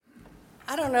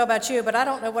I don't know about you, but I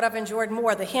don't know what I've enjoyed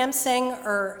more, the hymn sing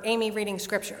or Amy reading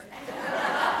scripture.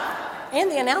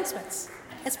 And the announcements.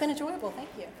 It's been enjoyable. Thank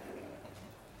you.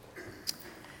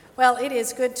 Well, it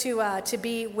is good to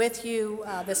be with you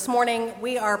this morning.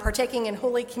 We are partaking in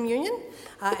Holy Communion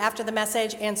after the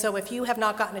message, and so if you have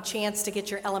not gotten a chance to get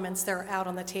your elements, they're out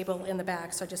on the table in the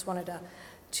back, so I just wanted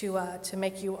to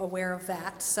make you aware of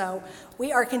that. So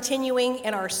we are continuing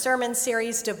in our sermon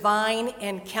series, Divine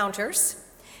Encounters,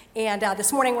 and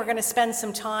this morning we're going to spend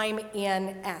some time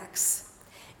in Acts.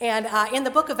 And in the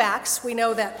book of Acts, we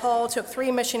know that Paul took 3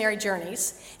 missionary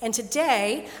journeys, and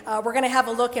today we're going to have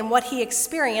a look at what he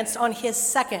experienced on his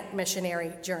second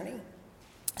missionary journey.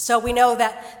 So we know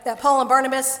that Paul and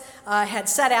Barnabas had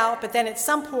set out, but then at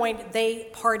some point they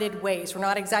parted ways. We're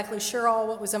not exactly sure all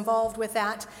what was involved with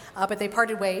that, but they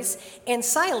parted ways. And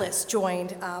Silas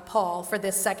joined Paul for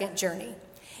this second journey.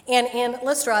 And in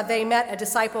Lystra, they met a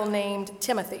disciple named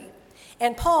Timothy.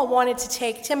 And Paul wanted to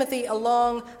take Timothy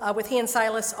along with he and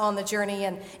Silas on the journey.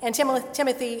 And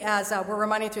Timothy, as we're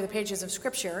reminded through the pages of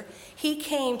Scripture, he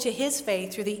came to his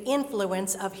faith through the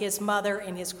influence of his mother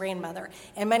and his grandmother.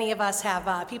 And many of us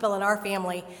have people in our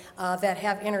family that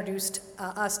have introduced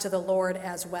us to the Lord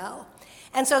as well.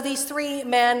 And so these 3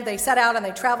 men, they set out and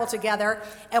they traveled together,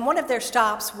 and one of their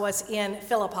stops was in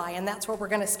Philippi, and that's where we're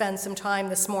going to spend some time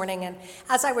this morning. And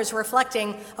as I was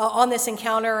reflecting on this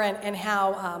encounter and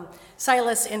how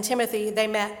Silas and Timothy,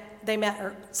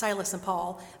 Silas and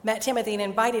Paul met Timothy and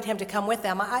invited him to come with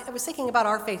them, I was thinking about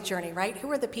our faith journey, right? Who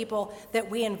are the people that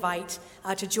we invite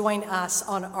to join us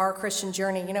on our Christian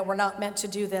journey? You know, we're not meant to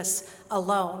do this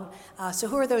alone. So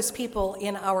who are those people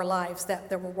in our lives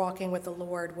that we're walking with the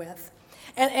Lord with?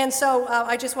 And so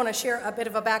I just want to share a bit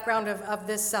of a background of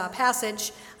this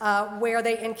passage where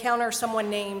they encounter someone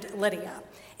named Lydia.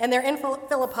 And they're in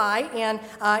Philippi, and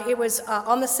it was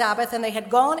on the Sabbath, and they had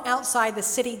gone outside the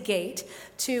city gate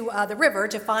to the river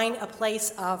to find a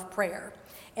place of prayer.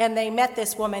 And they met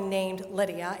this woman named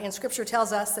Lydia, and Scripture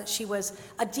tells us that she was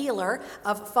a dealer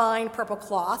of fine purple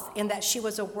cloth and that she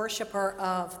was a worshiper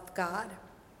of God.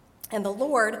 And the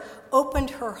Lord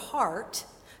opened her heart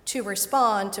to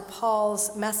respond to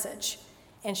Paul's message,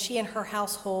 and she and her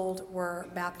household were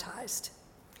baptized.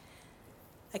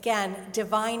 Again,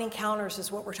 divine encounters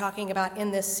is what we're talking about in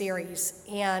this series,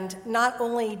 and not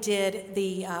only did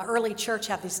the early church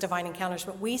have these divine encounters,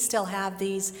 but we still have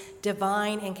these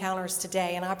divine encounters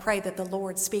today, and I pray that the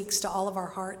Lord speaks to all of our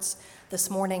hearts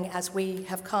this morning as we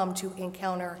have come to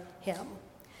encounter him.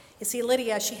 You see,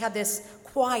 Lydia, she had this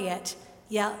quiet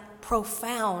yet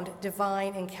profound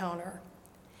divine encounter.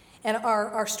 And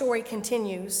our story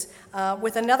continues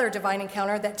with another divine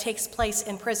encounter that takes place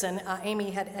in prison.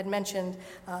 Amy had mentioned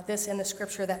this in the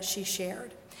scripture that she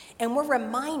shared. And we're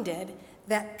reminded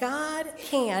that God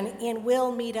can and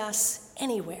will meet us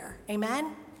anywhere.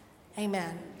 Amen?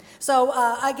 Amen. So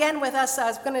again, with us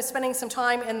spending some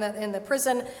time in the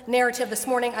prison narrative this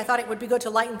morning, I thought it would be good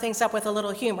to lighten things up with a little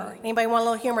humor. Anybody want a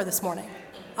little humor this morning?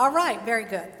 All right, very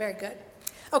good, very good.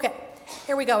 Okay.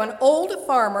 Here we go. An old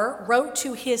farmer wrote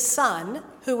to his son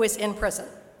who was in prison.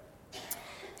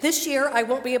 "This year I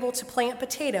won't be able to plant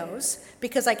potatoes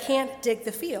because I can't dig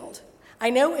the field. I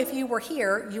know if you were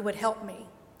here, you would help me."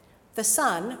 The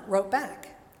son wrote back,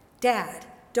 "Dad,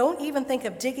 don't even think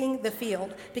of digging the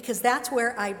field because that's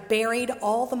where I buried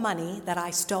all the money that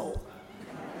I stole."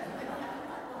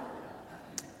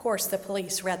 Of course, the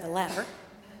police read the letter.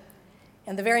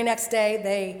 And the very next day,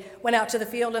 they went out to the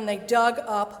field and they dug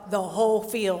up the whole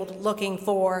field looking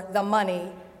for the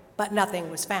money, but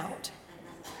nothing was found.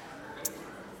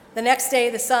 The next day,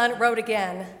 the son wrote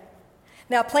again,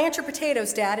 "Now plant your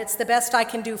potatoes, Dad. It's the best I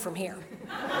can do from here."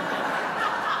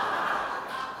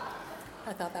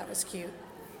 I thought that was cute.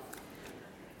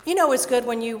 You know it's good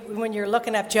when you're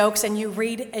looking up jokes and you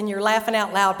read and you're laughing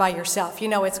out loud by yourself. You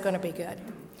know it's going to be good.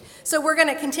 So we're going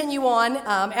to continue on.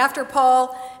 After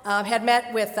Paul had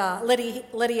met with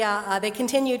Lydia, they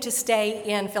continued to stay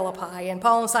in Philippi, and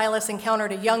Paul and Silas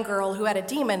encountered a young girl who had a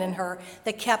demon in her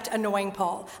that kept annoying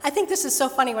Paul. I think this is so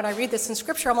funny when I read this in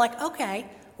Scripture. I'm like, okay,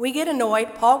 we get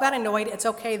annoyed. Paul got annoyed. It's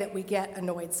okay that we get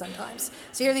annoyed sometimes.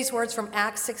 So here are these words from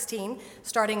Acts 16,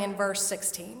 starting in verse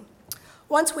 16.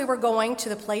 "Once we were going to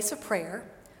the place of prayer,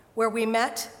 where we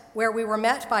were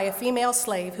met by a female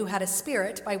slave who had a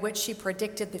spirit by which she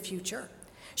predicted the future.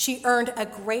 She earned a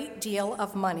great deal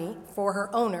of money for her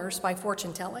owners by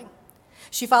fortune-telling.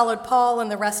 She followed Paul and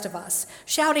the rest of us,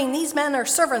 shouting, 'These men are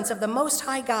servants of the Most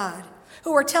High God,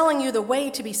 who are telling you the way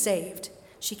to be saved.'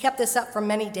 She kept this up for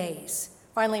many days.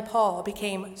 Finally, Paul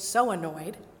became so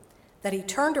annoyed that he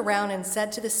turned around and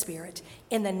said to the spirit,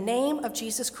 'In the name of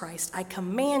Jesus Christ, I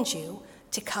command you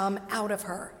to come out of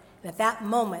her. And at that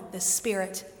moment, the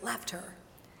spirit left her.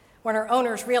 When her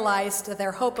owners realized that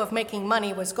their hope of making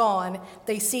money was gone,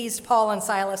 they seized Paul and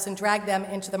Silas and dragged them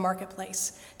into the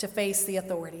marketplace to face the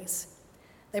authorities.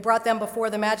 They brought them before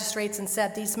the magistrates and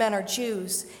said, "These men are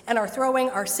Jews and are throwing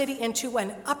our city into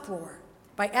an uproar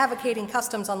by advocating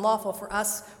customs unlawful for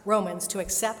us Romans to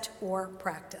accept or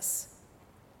practice."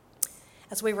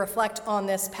 As we reflect on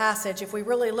this passage, if we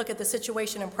really look at the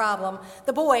situation and problem,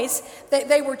 the boys,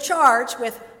 they were charged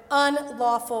with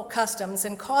unlawful customs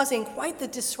and causing quite the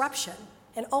disruption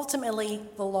and ultimately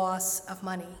the loss of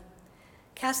money.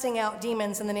 Casting out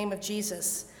demons in the name of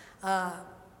Jesus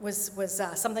was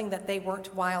something that they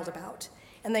weren't wild about,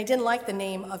 and they didn't like the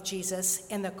name of Jesus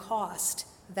and the cost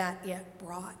that it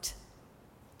brought.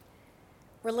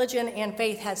 Religion and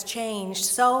faith has changed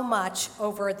so much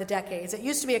over the decades. It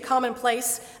used to be a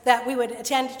commonplace that we would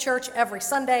attend church every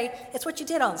Sunday. It's what you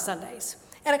did on Sundays.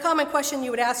 And a common question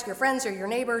you would ask your friends or your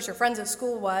neighbors or friends at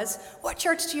school was, what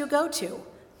church do you go to?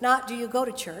 Not do you go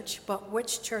to church, but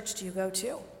which church do you go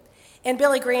to? And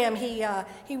Billy Graham, he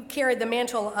carried the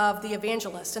mantle of the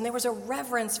evangelist, and there was a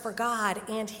reverence for God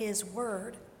and his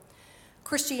word.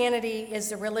 Christianity is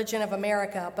the religion of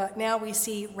America, but now we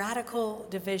see radical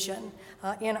division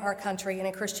in our country and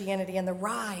in Christianity and the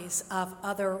rise of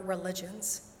other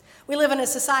religions. We live in a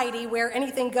society where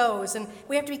anything goes, and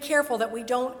we have to be careful that we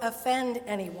don't offend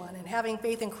anyone. And having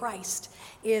faith in Christ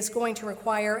is going to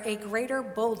require a greater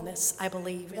boldness, I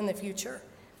believe, in the future.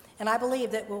 And I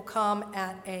believe that will come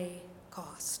at a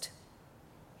cost.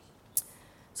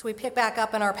 So we pick back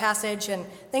up in our passage, and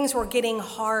things were getting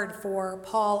hard for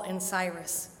Paul and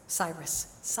Silas.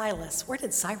 Where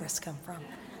did Cyrus come from?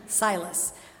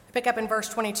 Silas. Pick up in verse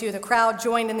 22. The crowd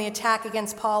joined in the attack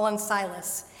against Paul and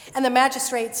Silas, and the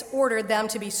magistrates ordered them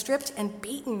to be stripped and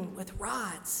beaten with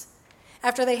rods.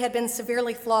 After they had been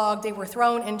severely flogged, they were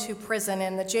thrown into prison,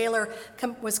 and the jailer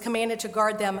was commanded to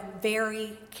guard them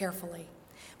very carefully.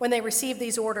 When they received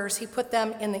these orders, he put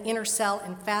them in the inner cell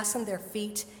and fastened their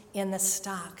feet in the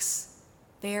stocks.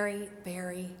 Very,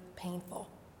 very painful.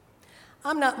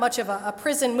 I'm not much of a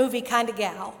prison movie kind of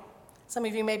gal. Some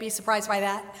of you may be surprised by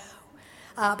that.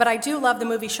 But I do love the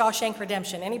movie Shawshank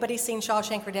Redemption. Anybody seen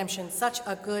Shawshank Redemption? Such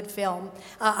a good film.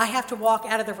 I have to walk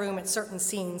out of the room at certain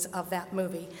scenes of that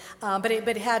movie. But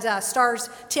it had stars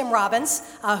Tim Robbins,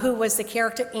 who was the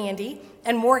character Andy,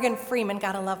 and Morgan Freeman,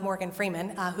 gotta love Morgan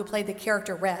Freeman, who played the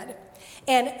character Red.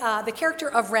 And the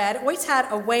character of Red always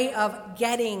had a way of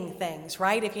getting things,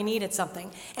 right, if you needed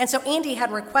something. And so Andy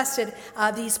had requested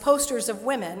these posters of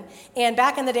women. And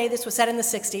back in the day, this was set in the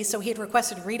 60s, so he had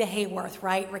requested Rita Hayworth,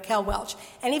 right, Raquel Welch.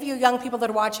 Any of you young people that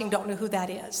are watching don't know who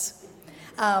that is.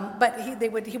 But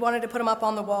he wanted to put them up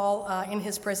on the wall in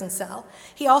his prison cell.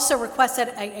 He also requested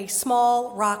a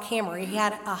small rock hammer. He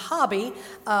had a hobby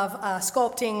of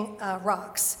sculpting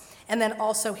rocks, and then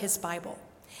also his Bible.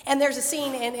 And there's a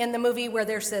scene in the movie where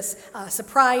there's this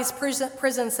surprise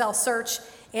prison cell search,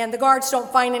 and the guards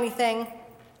don't find anything.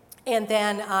 And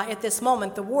then at this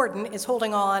moment, the warden is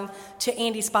holding on to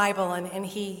Andy's Bible, and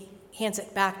he hands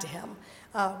it back to him,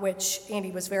 which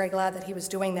Andy was very glad that he was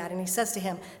doing that. And he says to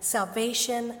him,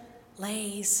 "Salvation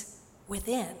lays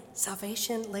within."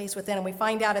 Salvation lays within. And we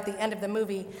find out at the end of the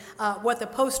movie what the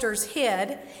posters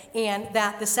hid, and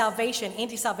that the salvation,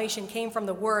 anti-salvation, came from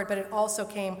the word, but it also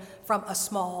came from a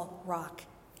small rock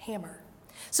hammer.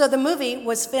 So the movie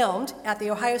was filmed at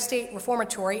the Ohio State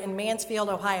Reformatory in Mansfield,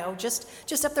 Ohio, just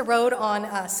up the road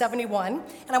on 71.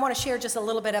 And I want to share just a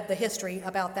little bit of the history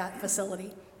about that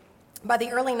facility. By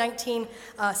the early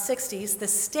 1960s, the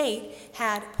state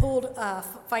had pulled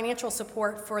financial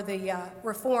support for the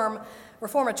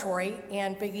reformatory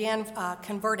and began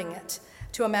converting it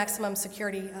to a maximum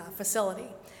security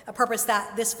facility, a purpose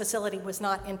that this facility was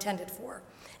not intended for.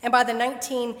 And by the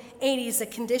 1980s, the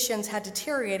conditions had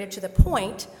deteriorated to the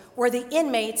point where the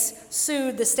inmates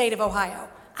sued the state of Ohio.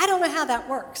 I don't know how that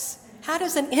works. How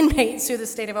does an inmate sue the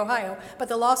state of Ohio? But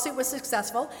the lawsuit was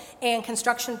successful, and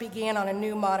construction began on a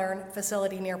new modern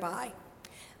facility nearby.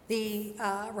 The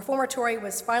reformatory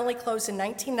was finally closed in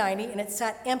 1990, and it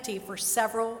sat empty for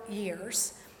several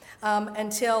years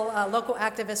until local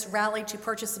activists rallied to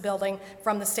purchase the building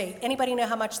from the state. Anybody know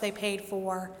how much they paid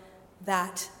for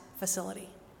that facility?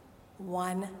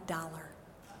 $1.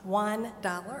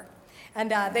 $1.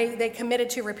 And they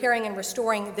committed to repairing and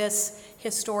restoring this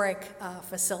historic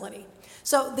facility.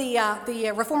 So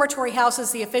the reformatory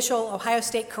houses the official Ohio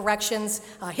State Corrections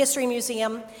History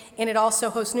Museum, and it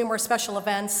also hosts numerous special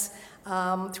events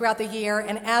throughout the year.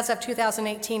 And as of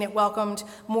 2018, it welcomed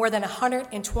more than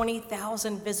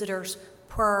 120,000 visitors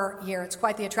per year. It's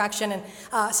quite the attraction.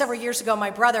 And several years ago, my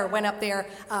brother went up there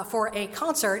for a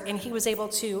concert, and he was able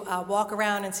to walk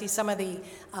around and see some of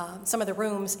the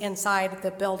rooms inside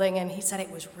the building, and he said it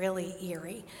was really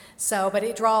eerie. But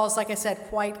it draws, like I said,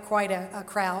 quite a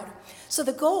crowd. So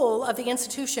the goal of the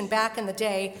institution back in the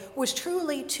day was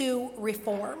truly to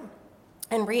reform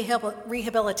and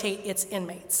rehabilitate its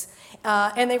inmates.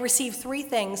 And they received three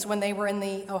things when they were in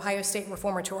the Ohio State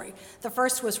Reformatory. The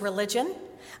first was religion,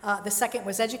 the second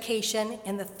was education,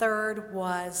 and the third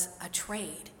was a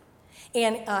trade.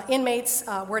 And inmates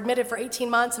were admitted for 18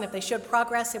 months, and if they showed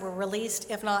progress, they were released.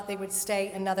 If not, they would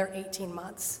stay another 18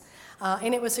 months.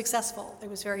 And it was successful. It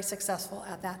was very successful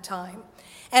at that time.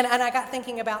 And I got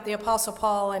thinking about the Apostle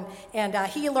Paul, and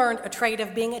he learned a trade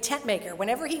of being a tent maker.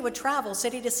 Whenever he would travel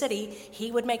city to city,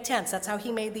 he would make tents. That's how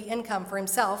he made the income for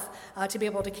himself to be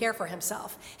able to care for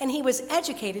himself. And he was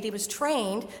educated, he was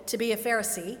trained to be a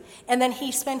Pharisee, and then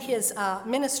he spent his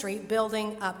ministry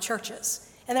building up churches.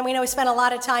 And then we know he spent a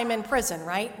lot of time in prison,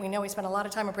 right? We know he spent a lot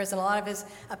of time in prison. A lot of his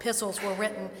epistles were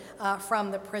written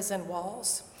from the prison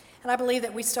walls. And I believe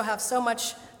that we still have so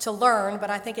much to learn, but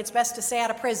I think it's best to stay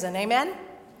out of prison. Amen?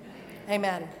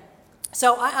 Amen.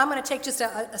 So I'm going to take just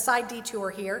a side detour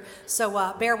here,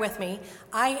 so bear with me.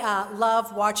 I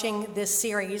love watching this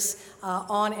series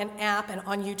on an app and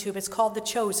on YouTube. It's called The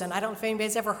Chosen. I don't know if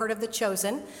anybody's ever heard of The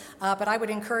Chosen, but I would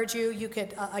encourage you. You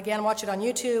could, again, watch it on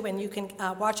YouTube, and you can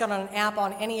watch it on an app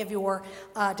on any of your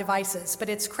devices. But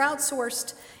it's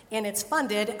crowdsourced, and it's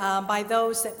funded by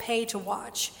those that pay to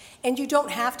watch. And you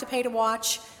don't have to pay to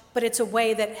watch, but it's a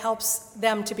way that helps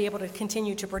them to be able to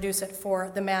continue to produce it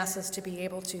for the masses to be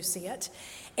able to see it.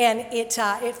 And it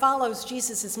follows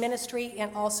Jesus' ministry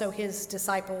and also his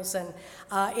disciples, and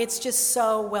it's just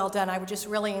so well done. I would just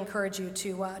really encourage you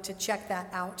to check that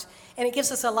out. And it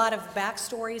gives us a lot of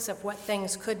backstories of what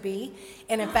things could be.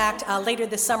 And in fact, later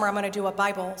this summer, I'm going to do a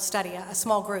Bible study, a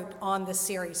small group on this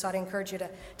series. So I'd encourage you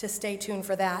to stay tuned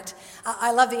for that.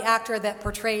 I love the actor that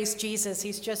portrays Jesus.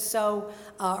 He's just so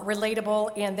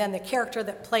relatable. And then the character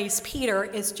that plays Peter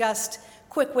is just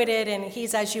quick-witted, and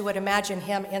he's as you would imagine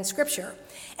him in Scripture.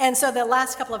 And so the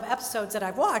last couple of episodes that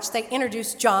I've watched, they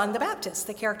introduced John the Baptist,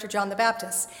 the character John the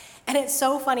Baptist. And it's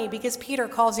so funny because Peter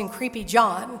calls him Creepy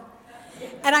John.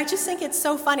 And I just think it's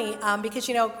so funny because,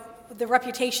 you know, the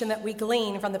reputation that we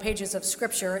glean from the pages of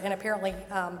Scripture, and apparently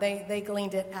they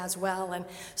gleaned it as well. And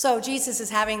so Jesus is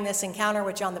having this encounter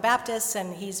with John the Baptist,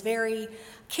 and he's very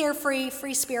carefree,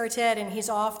 free-spirited, and he's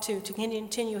off to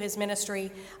continue his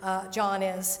ministry, John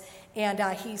is. And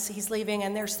he's leaving,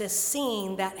 and there's this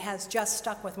scene that has just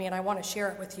stuck with me, and I want to share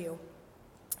it with you.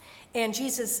 And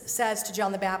Jesus says to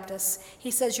John the Baptist,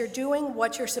 he says, "You're doing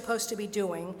what you're supposed to be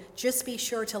doing. Just be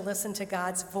sure to listen to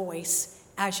God's voice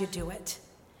as you do it."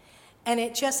 And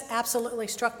it just absolutely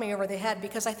struck me over the head,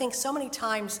 because I think so many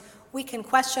times we can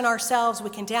question ourselves, we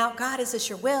can doubt, God, is this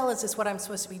your will? Is this what I'm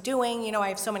supposed to be doing? You know, I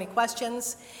have so many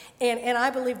questions. And I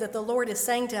believe that the Lord is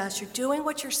saying to us, you're doing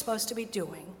what you're supposed to be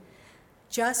doing.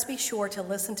 Just be sure to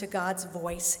listen to God's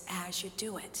voice as you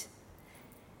do it.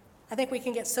 I think we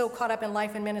can get so caught up in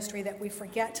life and ministry that we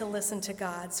forget to listen to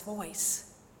God's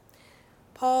voice.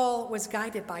 Paul was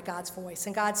guided by God's voice,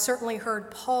 and God certainly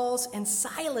heard Paul's and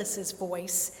Silas's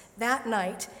voice that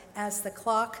night as the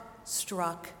clock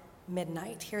struck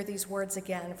midnight. Hear these words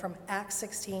again from Acts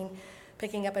 16,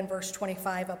 picking up in verse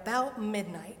 25. About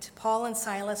midnight, Paul and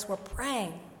Silas were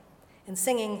praying and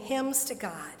singing hymns to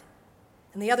God.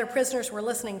 And the other prisoners were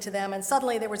listening to them, and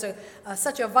suddenly there was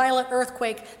such a violent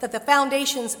earthquake that the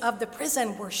foundations of the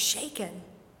prison were shaken.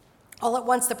 All at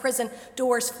once the prison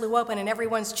doors flew open, and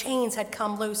everyone's chains had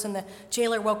come loose, and the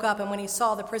jailer woke up, and when he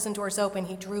saw the prison doors open,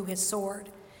 he drew his sword.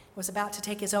 He was about to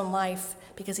take his own life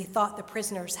because he thought the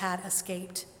prisoners had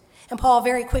escaped. And Paul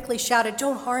very quickly shouted,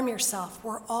 "Don't harm yourself,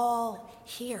 we're all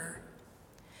here."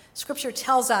 Scripture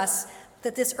tells us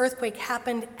that this earthquake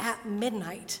happened at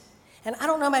midnight. And I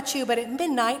don't know about you, but at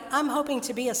midnight, I'm hoping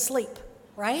to be asleep,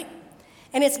 right?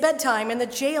 And it's bedtime, and the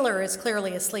jailer is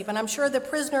clearly asleep, and I'm sure the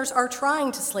prisoners are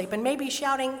trying to sleep and maybe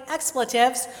shouting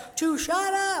expletives to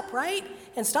shut up, right?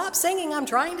 And stop singing, I'm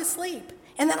trying to sleep.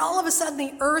 And then all of a sudden,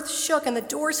 the earth shook, and the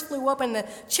doors flew open, the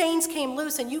chains came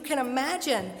loose, and you can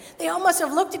imagine, they all must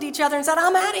have looked at each other and said,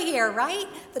 I'm out of here, right?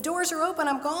 The doors are open,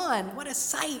 I'm gone. What a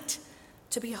sight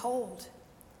to behold.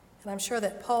 And I'm sure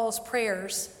that Paul's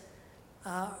prayers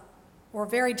were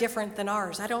very different than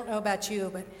ours. I don't know about you,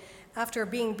 but after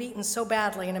being beaten so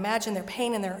badly, and imagine their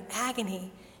pain and their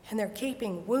agony and their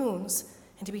gaping wounds,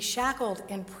 and to be shackled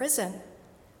in prison,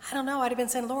 I don't know, I'd have been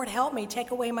saying, Lord, help me,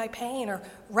 take away my pain, or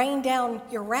rain down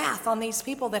your wrath on these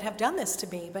people that have done this to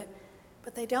me. But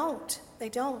they don't. They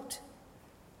don't.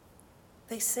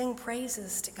 They sing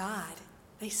praises to God.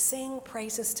 They sing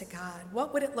praises to God.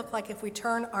 What would it look like if we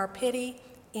turn our pity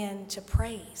into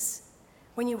praise?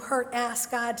 When you hurt, ask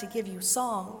God to give you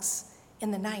songs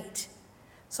in the night.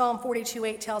 Psalm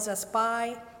 42:8 tells us,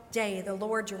 by day the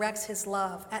Lord directs his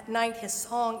love. At night his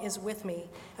song is with me,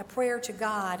 a prayer to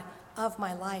God of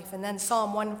my life. And then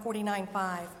Psalm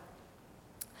 149:5.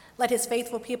 Let his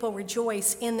faithful people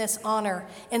rejoice in this honor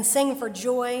and sing for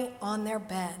joy on their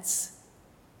beds.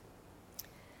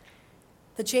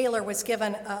 The jailer was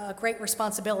given a great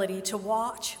responsibility to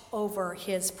watch over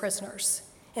his prisoners.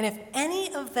 And if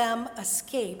any of them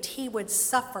escaped, he would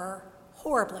suffer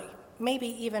horribly, maybe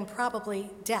even probably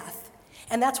death.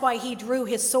 And that's why he drew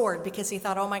his sword, because he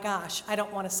thought, oh my gosh, I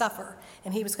don't want to suffer.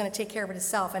 And he was going to take care of it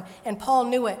himself. And Paul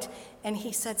knew it. And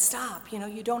he said, stop,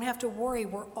 you don't have to worry.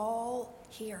 We're all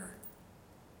here.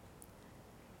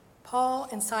 Paul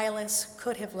and Silas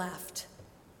could have left,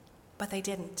 but they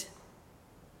didn't.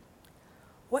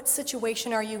 What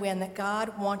situation are you in that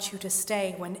God wants you to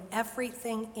stay when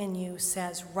everything in you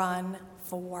says run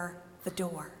for the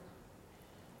door?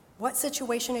 What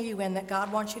situation are you in that God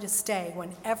wants you to stay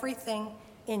when everything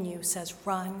in you says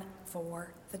run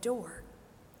for the door?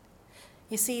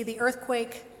 You see, the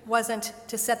earthquake wasn't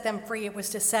to set them free, it was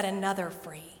to set another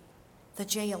free, the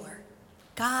jailer.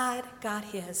 God got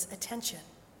his attention.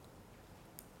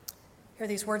 Hear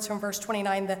these words from verse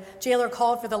 29. The jailer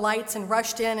called for the lights and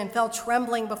rushed in and fell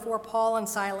trembling before Paul and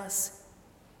Silas.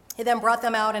 He then brought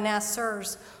them out and asked,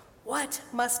 sirs, what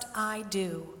must I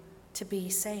do to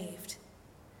be saved?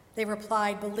 They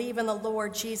replied, believe in the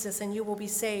Lord Jesus and you will be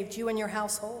saved, you and your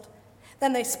household.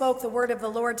 Then they spoke the word of the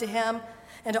Lord to him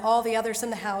and to all the others in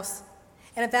the house.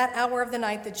 And at that hour of the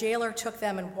night, the jailer took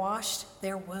them and washed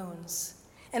their wounds.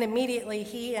 And immediately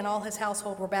he and all his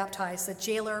household were baptized. The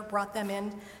jailer brought them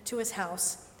in to his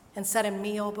house and set a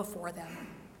meal before them.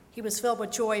 He was filled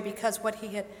with joy because what he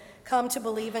had come to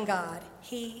believe in God,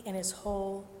 he and his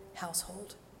whole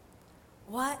household.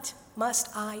 What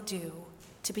must I do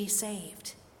to be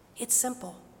saved? It's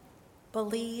simple.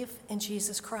 Believe in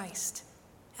Jesus Christ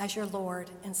as your Lord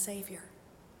and Savior.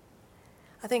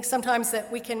 I think sometimes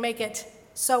that we can make it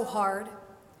so hard.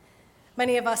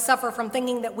 Many of us suffer from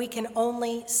thinking that we can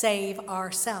only save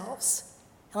ourselves.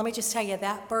 And let me just tell you,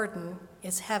 that burden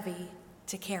is heavy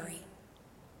to carry.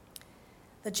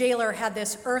 The jailer had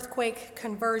this earthquake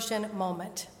conversion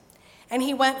moment, and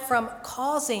he went from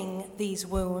causing these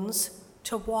wounds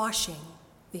to washing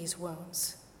these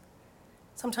wounds.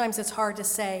 Sometimes it's hard to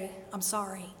say, I'm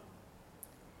sorry.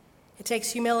 It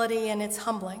takes humility and it's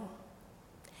humbling.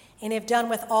 And if done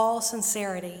with all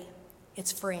sincerity,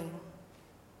 it's freeing.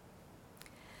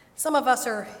 Some of us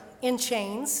are in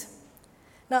chains,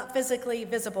 not physically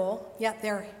visible, yet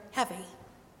they're heavy.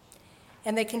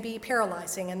 And they can be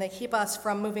paralyzing, and they keep us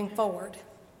from moving forward.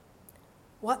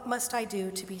 What must I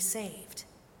do to be saved,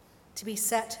 to be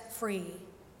set free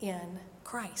in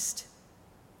Christ?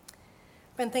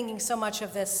 I've been thinking so much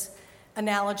of this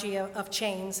analogy of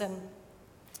chains, and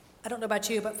I don't know about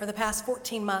you, but for the past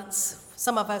 14 months,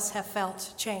 some of us have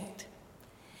felt chained.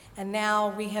 And now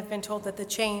we have been told that the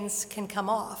chains can come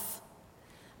off.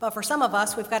 But for some of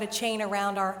us, we've got a chain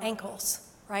around our ankles,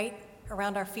 right?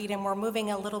 Around our feet, and we're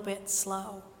moving a little bit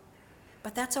slow.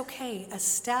 But that's okay, a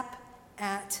step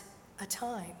at a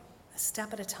time, a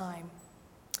step at a time.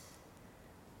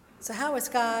 So how is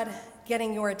God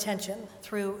getting your attention?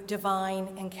 Through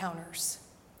divine encounters.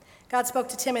 God spoke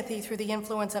to Timothy through the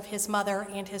influence of his mother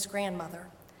and his grandmother.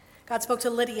 God spoke to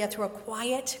Lydia through a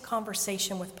quiet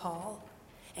conversation with Paul.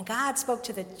 And God spoke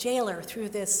to the jailer through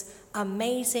this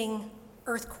amazing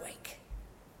earthquake.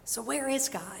 So where is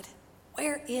God?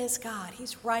 Where is God?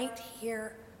 He's right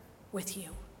here with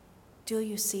you. Do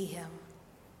you see him?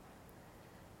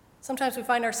 Sometimes we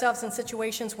find ourselves in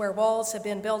situations where walls have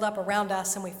been built up around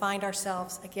us and we find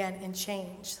ourselves again in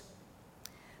chains.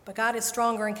 But God is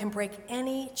stronger and can break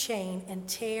any chain and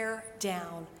tear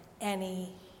down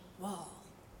any wall.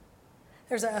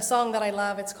 There's a song that I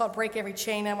love. It's called Break Every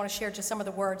Chain. I want to share just some of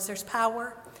the words. There's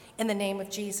power in the name of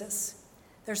Jesus.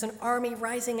 There's an army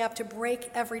rising up to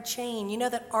break every chain. You know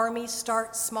that armies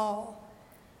start small.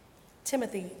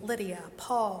 Timothy, Lydia,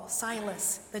 Paul,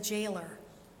 Silas, the jailer.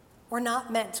 We're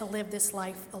not meant to live this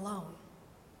life alone.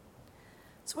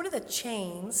 So what are the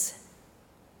chains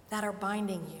that are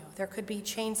binding you? There could be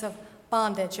chains of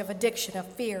bondage, of addiction, of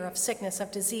fear, of sickness,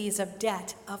 of disease, of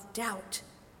debt, of doubt.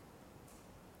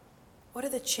 What are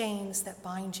the chains that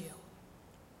bind you?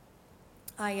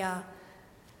 I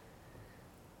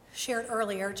shared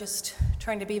earlier, just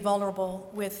trying to be vulnerable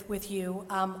with you.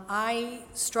 I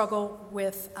struggle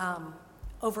with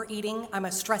overeating. I'm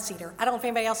a stress eater. I don't know if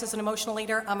anybody else is an emotional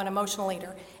eater. I'm an emotional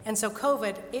eater. And so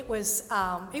COVID, it was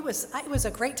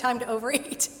a great time to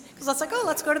overeat because I was like, oh,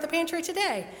 let's go to the pantry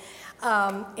today.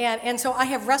 And so I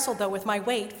have wrestled, though, with my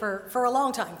weight for a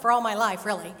long time, for all my life,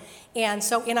 really. And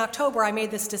so in October, I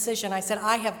made this decision. I said,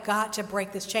 I have got to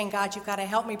break this chain. God, you've got to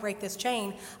help me break this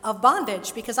chain of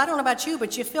bondage, because I don't know about you,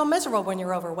 but you feel miserable when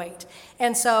you're overweight.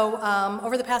 And so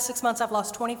over the past 6 months, I've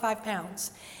lost 25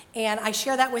 pounds. And I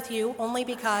share that with you only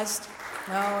because,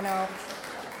 no.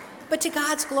 But to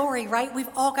God's glory, right? We've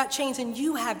all got chains, and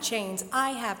you have chains.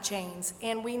 I have chains.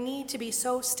 And we need to be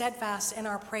so steadfast in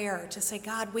our prayer to say,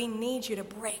 God, we need you to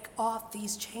break off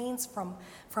these chains from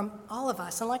all of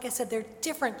us. And like I said, they're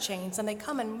different chains, and they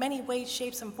come in many ways,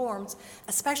 shapes, and forms,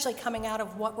 especially coming out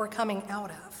of what we're coming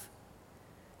out of.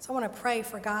 So I want to pray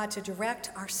for God to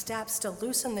direct our steps, to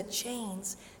loosen the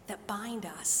chains that bind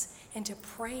us, and to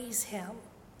praise him.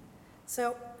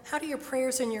 So how do your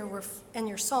prayers and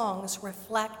your songs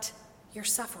reflect your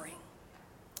suffering?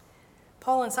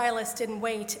 Paul and Silas didn't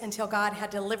wait until God had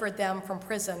delivered them from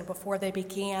prison before they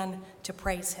began to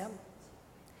praise him.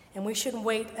 And we shouldn't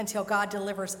wait until God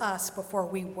delivers us before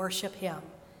we worship him.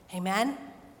 Amen?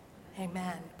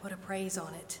 Amen. Put a praise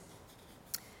on it.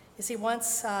 You see,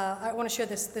 once, I want to share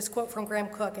this quote from Graham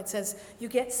Cook. It says, you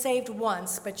get saved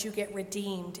once, but you get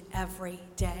redeemed every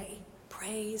day.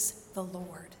 Praise the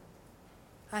Lord.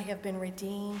 I have been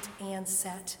redeemed and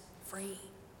set free.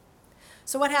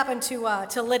 So what happened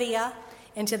to Lydia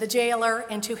and to the jailer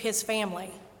and to his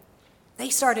family? They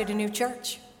started a new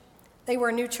church. They were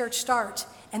a new church start,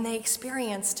 and they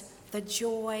experienced the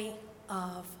joy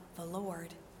of the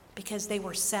Lord because they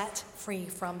were set free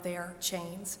from their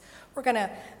chains. We're going to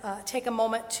take a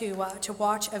moment to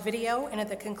watch a video, and at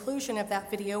the conclusion of that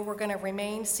video, we're going to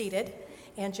remain seated.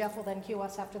 And Jeff will then cue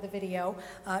us after the video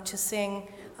to sing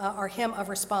our hymn of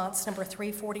response, number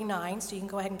 349. So you can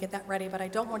go ahead and get that ready. But I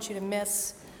don't want you to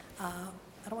miss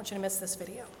this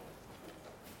video.